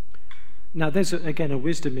 Now, there's, again, a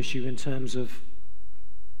wisdom issue in terms of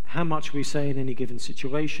how much we say in any given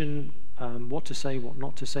situation. what to say, what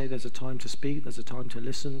not to say. There's a time to speak, there's a time to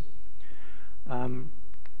listen.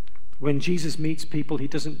 When Jesus meets people, he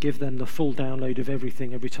doesn't give them the full download of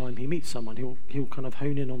everything every time he meets someone. He'll kind of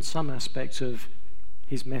hone in on some aspects of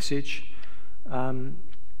his message, and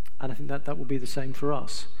I think that will be the same for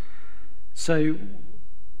us. So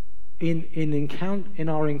in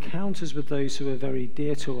our encounters with those who are very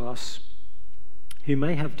dear to us, who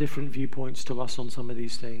may have different viewpoints to us on some of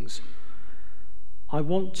these things, I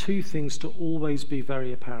want two things to always be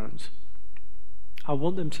very apparent. I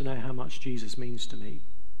want them to know how much Jesus means to me.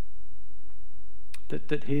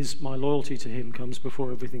 That my loyalty to him comes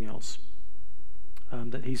before everything else.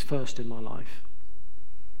 That he's first in my life.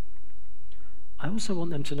 I also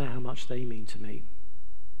want them to know how much they mean to me.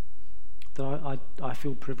 That I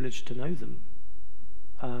feel privileged to know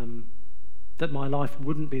them. That my life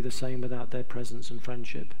wouldn't be the same without their presence and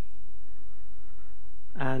friendship.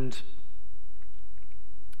 And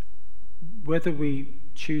whether we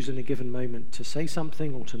choose in a given moment to say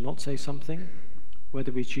something or to not say something,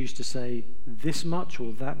 whether we choose to say this much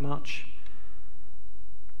or that much,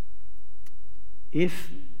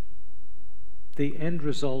 if the end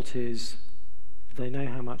result is they know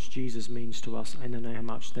how much Jesus means to us and they know how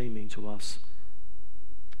much they mean to us,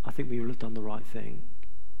 I think we will have done the right thing.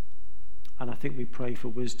 And I think we pray for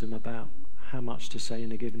wisdom about how much to say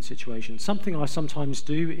in a given situation. Something I sometimes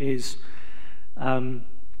do is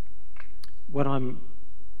when I'm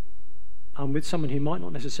with someone who might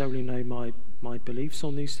not necessarily know my beliefs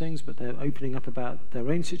on these things, but they're opening up about their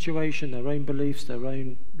own situation, their own beliefs, their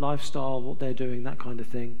own lifestyle, what they're doing, that kind of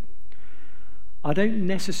thing. I don't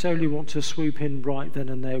necessarily want to swoop in right then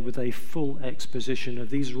and there with a full exposition of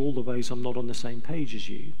these are all the ways I'm not on the same page as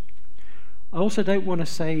you. I also don't want to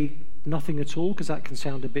say nothing at all, because that can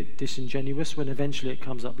sound a bit disingenuous when eventually it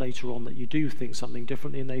comes up later on that you do think something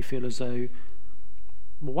differently and they feel as though,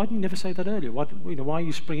 well, why didn't you never say that earlier? Why are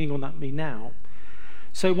you springing on me now?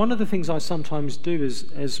 So one of the things I sometimes do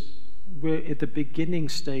as we're at the beginning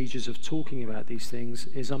stages of talking about these things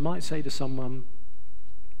is I might say to someone,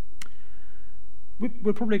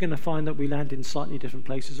 we're probably going to find that we land in slightly different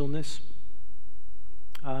places on this.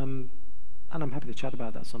 And I'm happy to chat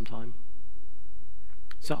about that sometime.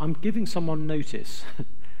 So I'm giving someone notice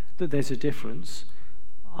that there's a difference.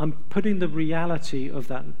 I'm putting the reality of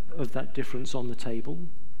that difference on the table.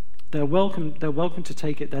 They're welcome to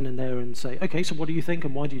take it then and there and say, okay, so what do you think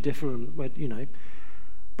and why do you differ and where,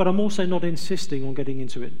 But I'm also not insisting on getting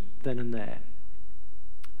into it then and there.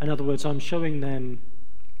 In other words, I'm showing them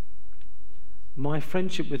my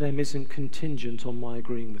friendship with them isn't contingent on my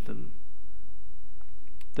agreeing with them.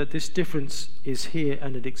 That this difference is here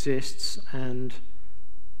and it exists, and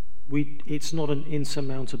it's not an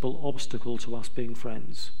insurmountable obstacle to us being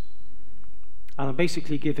friends. And I'm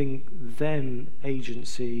basically giving them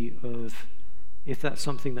agency of if that's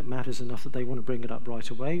something that matters enough that they want to bring it up right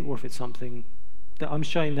away, or if it's something that I'm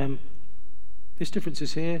showing them, this difference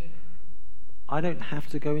is here. I don't have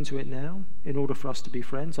to go into it now in order for us to be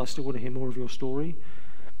friends. I still want to hear more of your story.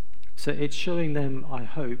 So it's showing them, I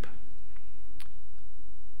hope,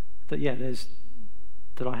 that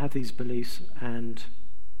that I have these beliefs, and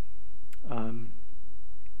I'm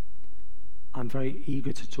very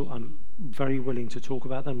eager to talk. I'm very willing to talk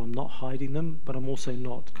about them. I'm not hiding them, but I'm also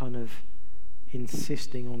not kind of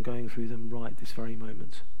insisting on going through them right this very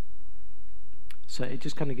moment. So it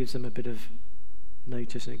just kind of gives them a bit of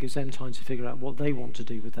notice, and it gives them time to figure out what they want to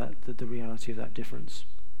do with that, the reality of that difference.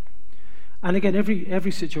 And again,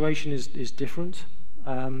 every situation is different.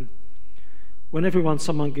 Whenever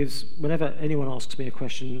anyone asks me a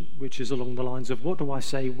question which is along the lines of what do I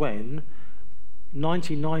say when,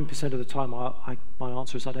 99% of the time my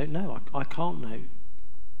answer is I don't know. I can't know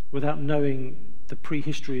without knowing the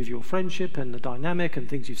prehistory of your friendship and the dynamic and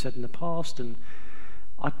things you've said in the past, and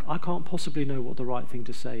I can't possibly know what the right thing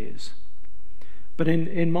to say is. But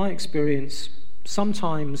in my experience,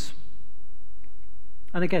 sometimes,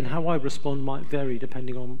 and again, how I respond might vary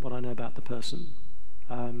depending on what I know about the person.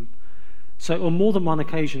 So on more than one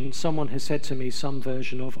occasion, someone has said to me some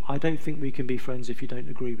version of, I don't think we can be friends if you don't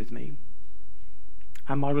agree with me.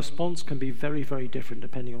 And my response can be very, very different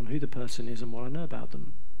depending on who the person is and what I know about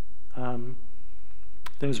them.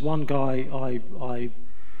 There was one guy I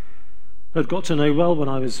had got to know well when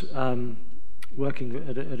I was working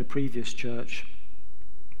at a previous church.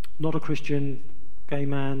 Not a Christian, gay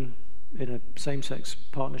man, in a same-sex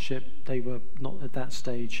partnership. They were not at that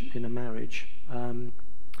stage in a marriage.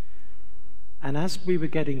 And as we were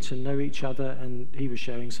getting to know each other and he was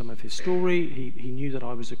sharing some of his story, he knew that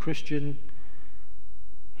I was a Christian.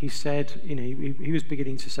 He said, he was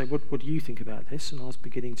beginning to say, what do you think about this? And I was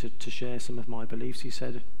beginning to share some of my beliefs. He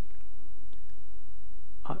said,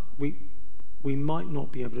 we might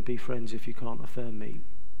not be able to be friends if you can't affirm me.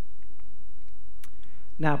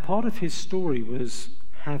 Now, part of his story was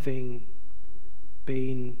having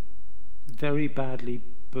been very badly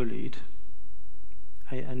bullied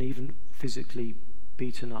and even physically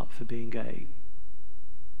beaten up for being gay.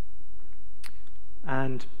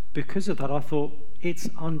 And because of that, I thought it's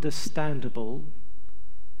understandable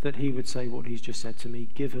that he would say what he's just said to me,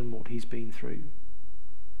 given what he's been through.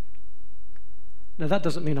 Now, that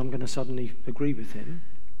doesn't mean I'm going to suddenly agree with him,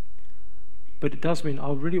 but it does mean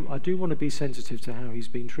I do want to be sensitive to how he's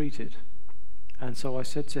been treated. And so I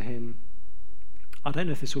said to him, I don't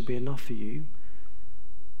know if this will be enough for you,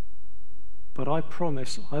 but I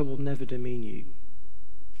promise I will never demean you.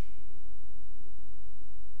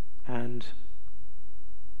 And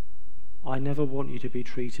I never want you to be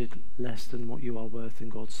treated less than what you are worth in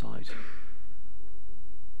God's sight.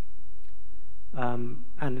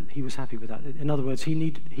 And he was happy with that. In other words, he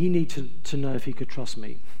needed to know if he could trust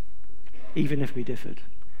me, even if we differed.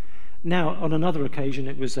 Now, on another occasion,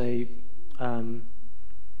 it was a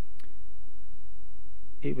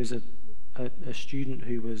student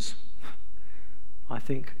who was, I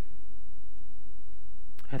think,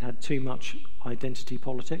 had too much identity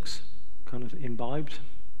politics, kind of imbibed.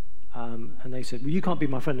 And they said, well, you can't be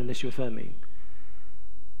my friend unless you affirm me.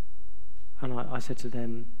 And I said to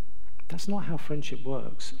them, that's not how friendship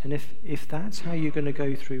works. And if that's how you're going to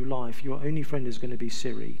go through life, your only friend is going to be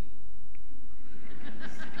Siri.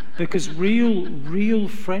 Because real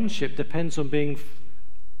friendship depends on being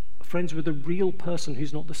friends with a real person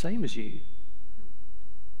who's not the same as you.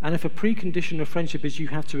 And if a precondition of friendship is you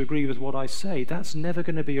have to agree with what I say, that's never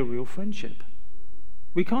going to be a real friendship.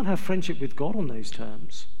 We can't have friendship with God on those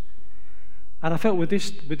terms. And I felt with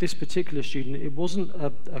this particular student, it wasn't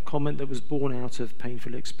a comment that was born out of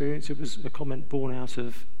painful experience. It was a comment born out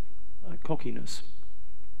of cockiness.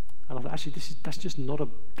 And I thought, actually, that's just not a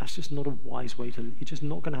wise way to. You're just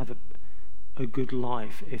not going to have a good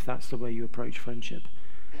life if that's the way you approach friendship.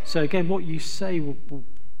 So again, what you say will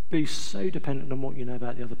be so dependent on what you know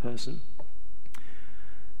about the other person.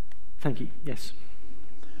 Thank you. Yes.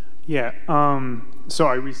 Yeah, so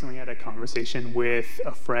I recently had a conversation with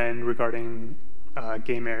a friend regarding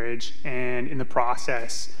gay marriage, and in the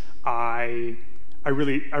process, I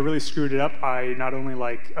really screwed it up. I not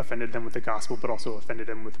only offended them with the gospel, but also offended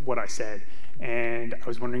them with what I said. And I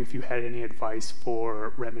was wondering if you had any advice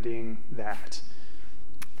for remedying that.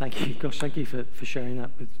 Thank you. Gosh, thank you for sharing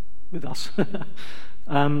that with us.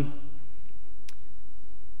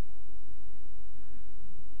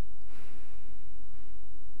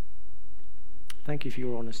 Thank you for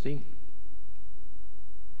your honesty.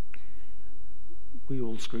 We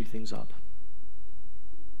all screw things up.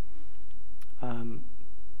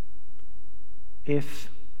 If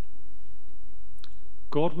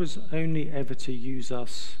God was only ever to use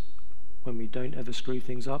us when we don't ever screw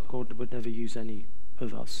things up, God would never use any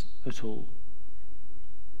of us at all.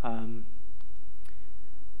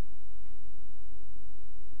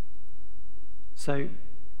 So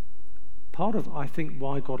part of, I think,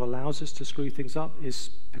 why God allows us to screw things up is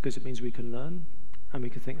because it means we can learn, and we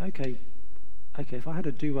can think, okay, if I had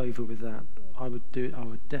a do-over with that, I would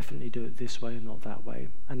definitely do it this way and not that way,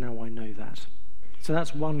 and now I know that. So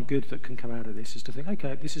that's one good that can come out of this, is to think,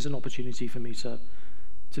 okay, this is an opportunity for me to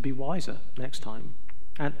be wiser next time.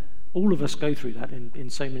 And all of us go through that in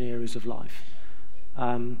so many areas of life.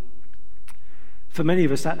 For many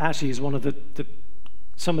of us, that actually is one of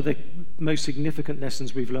some of the most significant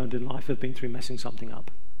lessons we've learned in life have been through messing something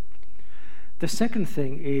up. The second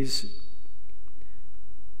thing is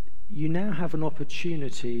you now have an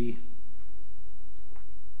opportunity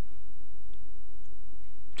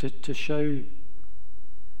to show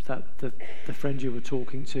that the friend you were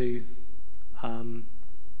talking to,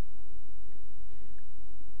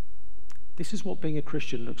 this is what being a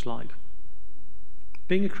Christian looks like.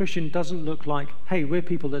 Being a Christian doesn't look like, hey, we're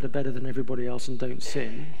people that are better than everybody else and don't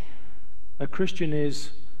sin. A Christian is,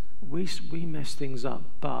 we mess things up,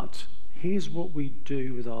 but here's what we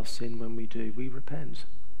do with our sin when we do. We repent.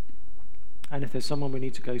 And if there's someone we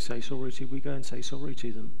need to go say sorry to, we go and say sorry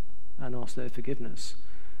to them and ask their forgiveness.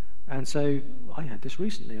 And so I had this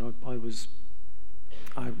recently.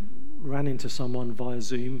 I ran into someone via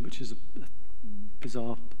Zoom, which is a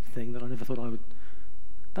bizarre thing that I never thought I would.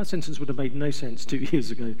 That sentence would have made no sense 2 years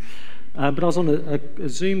ago. But I was on a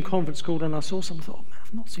Zoom conference call and I saw someone. I thought, oh man,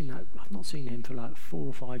 I've not seen him for like 4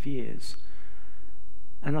 or 5 years.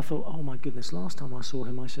 And I thought, oh my goodness, last time I saw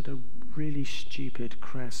him, I said a really stupid,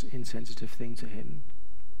 crass, insensitive thing to him.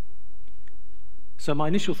 So my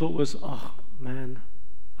initial thought was, oh man,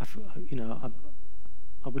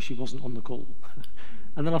 I wish he wasn't on the call.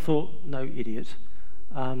 And then I thought, no, idiot.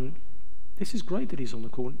 This is great that he's on the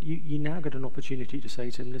call. You now get an opportunity to say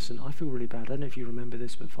to him, listen, I feel really bad. I don't know if you remember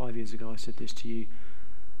this, but 5 years ago I said this to you.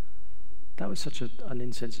 That was such an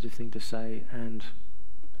insensitive thing to say, and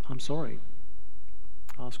I'm sorry.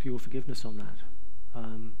 I ask your forgiveness on that.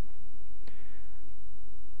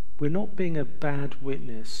 We're not being a bad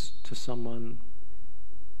witness to someone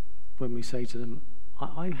when we say to them,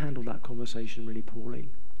 I handled that conversation really poorly,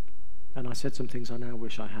 and I said some things I now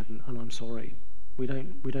wish I hadn't, and I'm sorry. We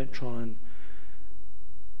don't try and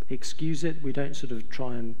excuse it. We don't sort of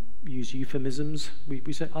try and use euphemisms.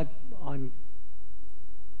 We say, I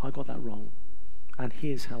got that wrong, and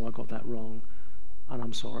here's how I got that wrong, and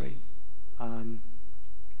I'm sorry.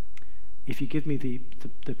 If you give me the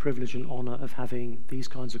privilege and honour of having these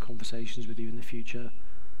kinds of conversations with you in the future,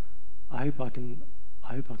 I hope I can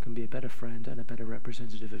be a better friend and a better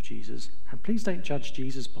representative of Jesus. And please don't judge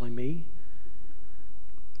Jesus by me,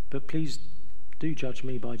 but please do judge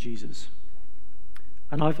me by Jesus.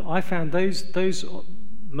 And I found those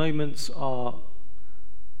moments they're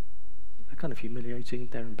kind of humiliating,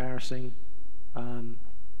 they're embarrassing. Man,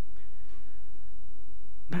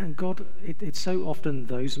 God, it's so often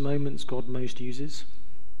those moments God most uses.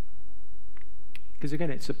 Because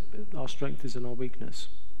again, our strength is in our weakness.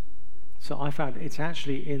 So I found it's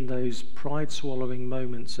actually in those pride-swallowing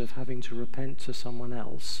moments of having to repent to someone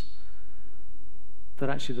else that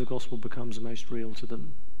actually the gospel becomes most real to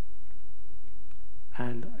them.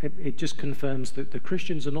 And it just confirms that the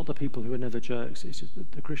Christians are not the people who are never jerks. It's just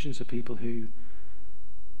that the Christians are people who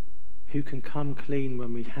can come clean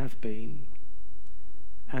when we have been,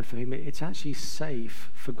 and for whom it's actually safe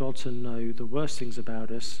for God to know the worst things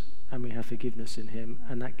about us, and we have forgiveness in him,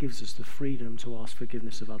 and that gives us the freedom to ask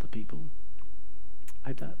forgiveness of other people.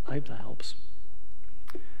 I hope that helps.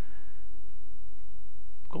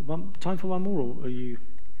 Got time for one more, or are you?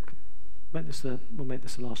 We'll make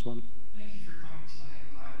this the last one. Thank you for coming tonight.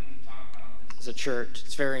 I'm glad we can talk about this as a church.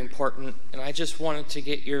 It's very important, and I just wanted to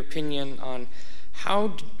get your opinion on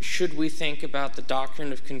how should we think about the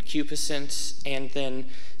doctrine of concupiscence and then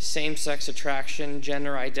same-sex attraction,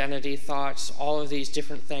 gender identity thoughts, all of these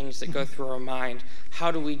different things that go through our mind.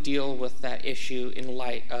 How do we deal with that issue in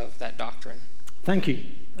light of that doctrine? Thank you.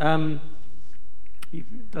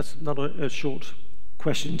 That's not a short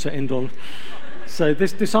question to end on. So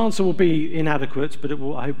this answer will be inadequate, but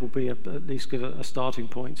I hope will be at least give a starting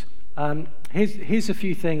point. Here's a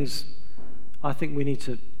few things I think we need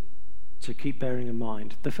to keep bearing in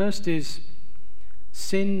mind. The first is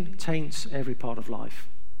sin taints every part of life.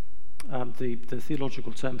 The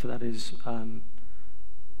theological term for that is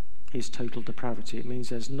total depravity. It means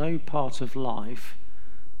there's no part of life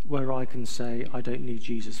where I can say I don't need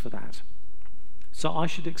Jesus for that. So I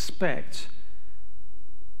should expect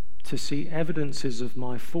to see evidences of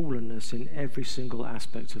my fallenness in every single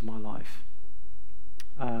aspect of my life.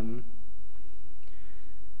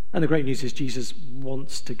 And the great news is Jesus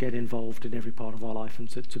wants to get involved in every part of our life and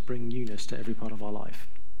to bring newness to every part of our life.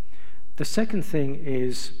 The second thing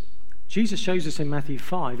is Jesus shows us in Matthew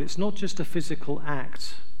 5, it's not just a physical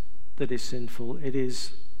act that is sinful, it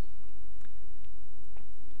is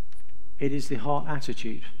the heart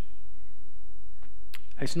attitude.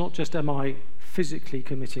 It's not just am I physically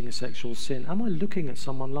committing a sexual sin, am I looking at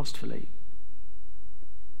someone lustfully?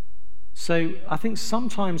 So I think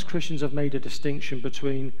sometimes Christians have made a distinction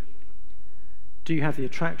between do you have the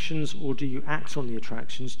attractions or do you act on the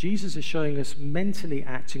attractions? Jesus is showing us mentally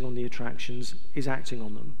acting on the attractions is acting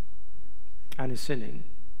on them and is sinning.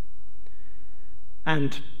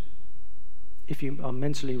 And if you are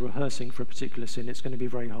mentally rehearsing for a particular sin, it's going to be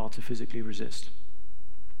very hard to physically resist.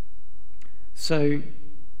 So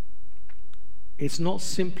it's not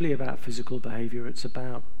simply about physical behavior, it's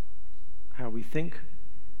about how we think,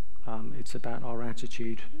 it's about our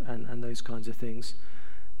attitude and those kinds of things.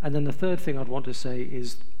 And then the third thing I'd want to say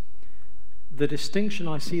is the distinction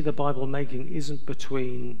I see the Bible making isn't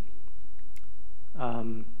between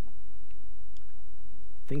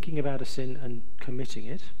thinking about a sin and committing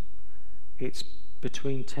it. It's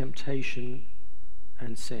between temptation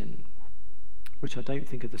and sin, which I don't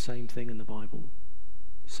think are the same thing in the Bible.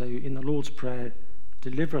 So in the Lord's Prayer,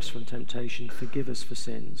 deliver us from temptation, forgive us for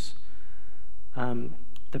sins.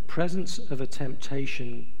 The presence of a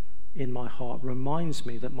temptation in my heart reminds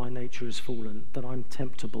me that my nature is fallen, that I'm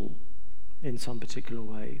temptable in some particular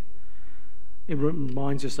way. It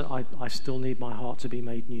reminds us that I still need my heart to be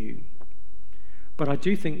made new. But I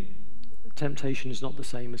do think temptation is not the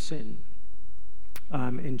same as sin.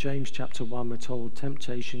 In James chapter 1, we're told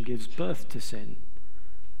temptation gives birth to sin,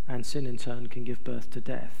 and sin in turn can give birth to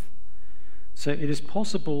death. So it is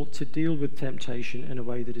possible to deal with temptation in a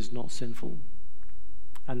way that is not sinful,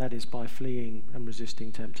 and that is by fleeing and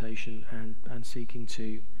resisting temptation and seeking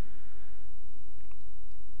to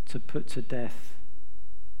put to death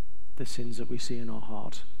the sins that we see in our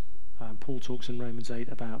heart. Paul talks in Romans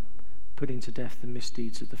 8 about putting to death the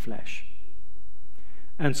misdeeds of the flesh.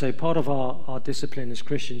 And so part of our discipline as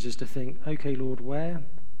Christians is to think, okay, Lord, what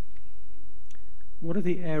are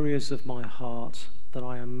the areas of my heart that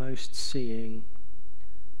I am most seeing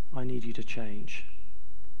I need you to change?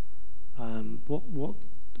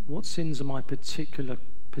 What sins am I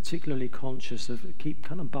particularly conscious of, keep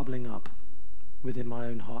kind of bubbling up within my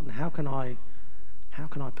own heart, and how can I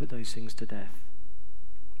put those things to death?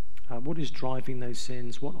 What is driving those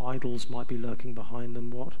sins? What idols might be lurking behind them?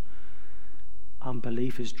 What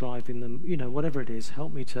unbelief is driving them? You know, whatever it is,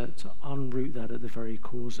 help me to unroot that at the very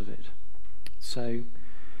cause of it. So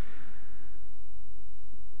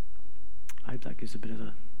I hope that gives a bit of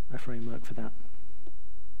a framework for that.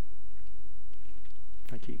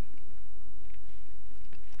 Thank you.